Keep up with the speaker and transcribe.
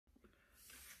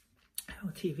Al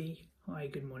TV. Hi,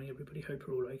 good morning everybody, hope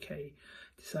you're all okay.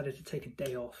 Decided to take a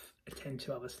day off, attend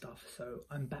to other stuff, so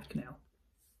I'm back now.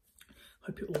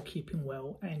 Hope you're all keeping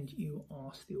well and you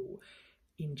are still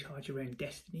in charge of your own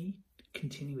destiny,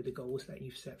 continue with the goals that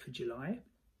you've set for July,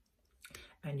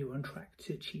 and you're on track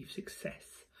to achieve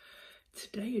success.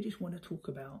 Today I just want to talk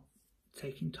about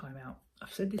taking time out.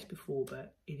 I've said this before,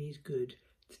 but it is good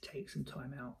to take some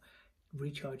time out,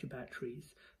 recharge your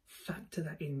batteries, factor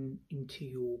that into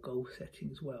your goal setting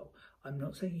as well. I'm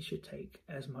not saying you should take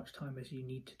as much time as you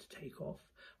need to take off.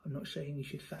 I'm not saying you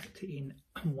should factor in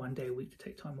 1 day a week to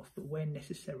take time off, but where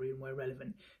necessary and where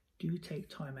relevant, do take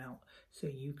time out so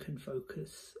you can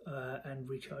focus and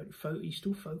recharge. You're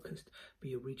still focused, but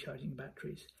you're recharging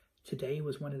batteries. Today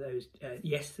was one of those,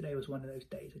 yesterday was one of those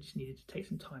days. I just needed to take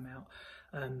some time out.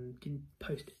 Didn't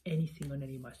post anything on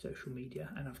any of my social media,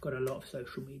 and I've got a lot of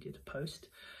social media to post.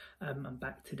 I'm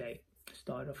back today.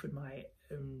 Started off with my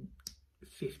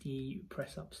 50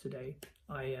 press ups today.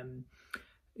 I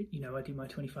do my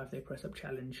 25-day press up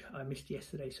challenge. I missed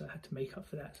yesterday, so I had to make up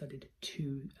for that. So I did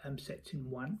 2 sets in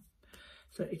 1.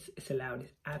 So it's allowed.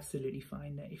 It's absolutely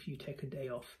fine that if you take a day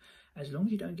off, as long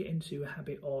as you don't get into a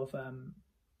habit of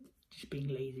just being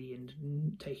lazy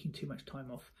and taking too much time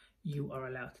off, you are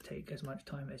allowed to take as much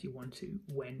time as you want to,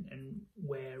 when and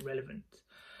where relevant.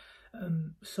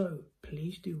 So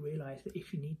please do realise that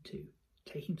if you need to,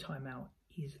 taking time out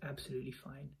is absolutely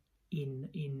fine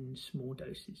in small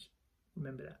doses.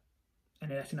 Remember that.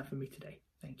 And that's enough for me today.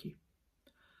 Thank you.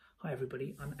 Hi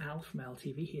everybody, I'm Al from Al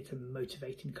TV, here to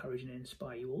motivate, encourage and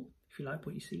inspire you all. If you like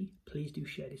what you see, please do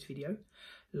share this video.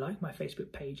 Like my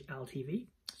Facebook page, Al TV.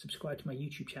 Subscribe to my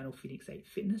YouTube channel, Phoenix 8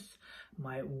 Fitness.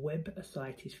 My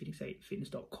website is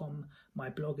phoenix8fitness.com. My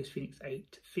blog is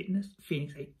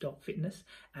phoenix8.fitness,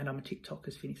 and I'm a TikTok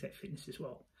as Phoenix 8 Fitness as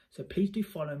well. So please do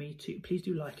follow me, please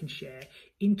do like and share,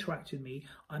 interact with me.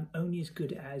 I'm only as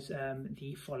good as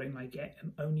the following I get.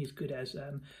 I'm only as good as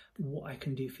what I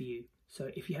can do for you.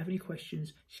 So if you have any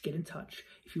questions, just get in touch.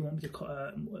 If you want me to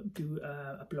do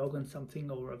a blog on something,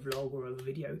 or a vlog or a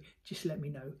video, just let me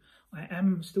know. I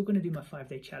am still going to do my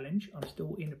 5-day challenge. I'm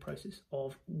still in the process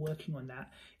of working on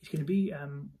that. It's going to be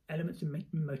elements of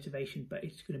motivation, but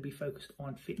it's going to be focused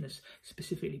on fitness,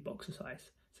 specifically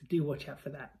boxercise. So do watch out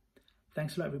for that.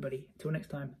 Thanks a lot, everybody. Until next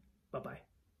time, bye-bye.